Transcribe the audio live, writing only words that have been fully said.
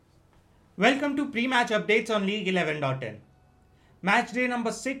Welcome to pre-match updates on League 11.in. Match day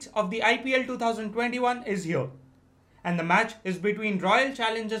number 6 of the IPL 2021 is here, and the match is between Royal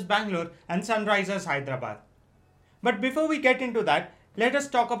Challengers Bangalore and Sunrisers Hyderabad. But before we get into that, let us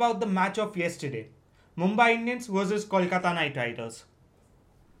talk about the match of yesterday, Mumbai Indians vs Kolkata Knight Riders.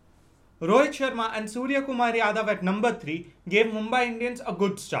 Rohit Sharma and Surya Kumar Yadav at number 3 gave Mumbai Indians a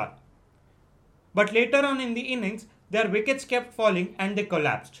good start. But later on in the innings, their wickets kept falling and they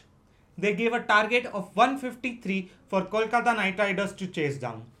collapsed. They gave a target of 153 for Kolkata Knight Riders to chase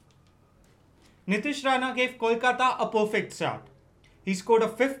down. Nitish Rana gave Kolkata a perfect start. He scored a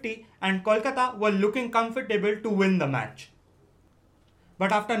 50 and Kolkata were looking comfortable to win the match.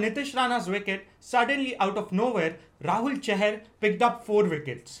 But after Nitish Rana's wicket, suddenly out of nowhere, Rahul Chahar picked up 4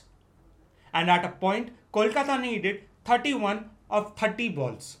 wickets. And at a point, Kolkata needed 31 of 30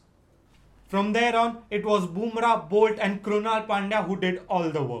 balls. From there on, it was Bumrah, Bolt and Krunal Pandya who did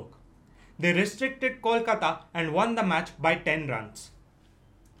all the work. They restricted Kolkata and won the match by 10 runs.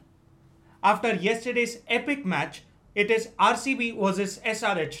 After yesterday's epic match, it is RCB vs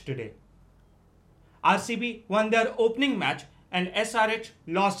SRH today. RCB won their opening match and SRH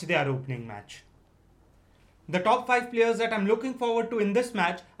lost their opening match. The top 5 players that I'm looking forward to in this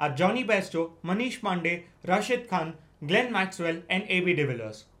match are Jonny Bairstow, Manish Pandey, Rashid Khan, Glenn Maxwell and AB de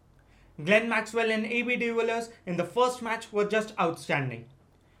Villiers. Glenn Maxwell and AB de Villiers in the first match were just outstanding.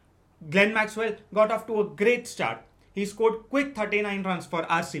 Glenn Maxwell got off to a great start. He scored quick 39 runs for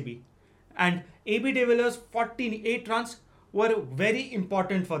RCB. And AB de Villiers' 48 runs were very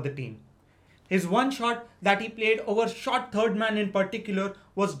important for the team. His one shot that he played over short third man in particular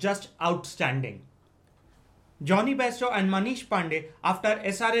was just outstanding. Jonny Bairstow and Manish Pandey, after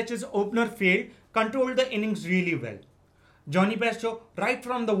SRH's opener failed, controlled the innings really well. Jonny Bairstow, right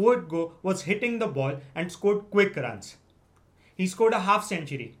from the word go, was hitting the ball and scored quick runs. He scored a half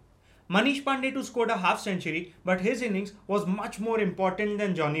century. Manish Pandey too scored a half century, but his innings was much more important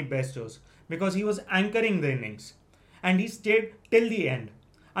than Jonny Bairstow's because he was anchoring the innings. And he stayed till the end.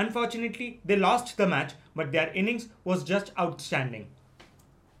 Unfortunately, they lost the match, but their innings was just outstanding.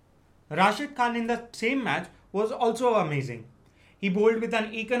 Rashid Khan in the same match was also amazing. He bowled with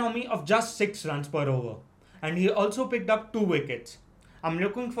an economy of just 6 runs per over. And he also picked up 2 wickets. I'm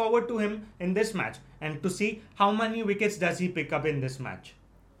looking forward to him in this match and to see how many wickets does he pick up in this match.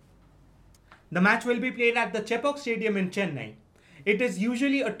 The match will be played at the Chepauk Stadium in Chennai. It is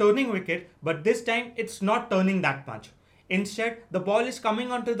usually a turning wicket, but this time it's not turning that much. Instead, the ball is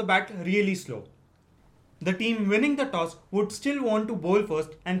coming onto the bat really slow. The team winning the toss would still want to bowl first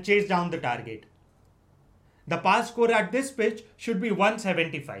and chase down the target. The par score at this pitch should be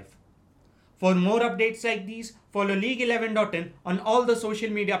 175. For more updates like these, follow League11.in on all the social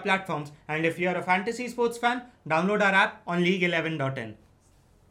media platforms, and if you are a fantasy sports fan, download our app on League11.in.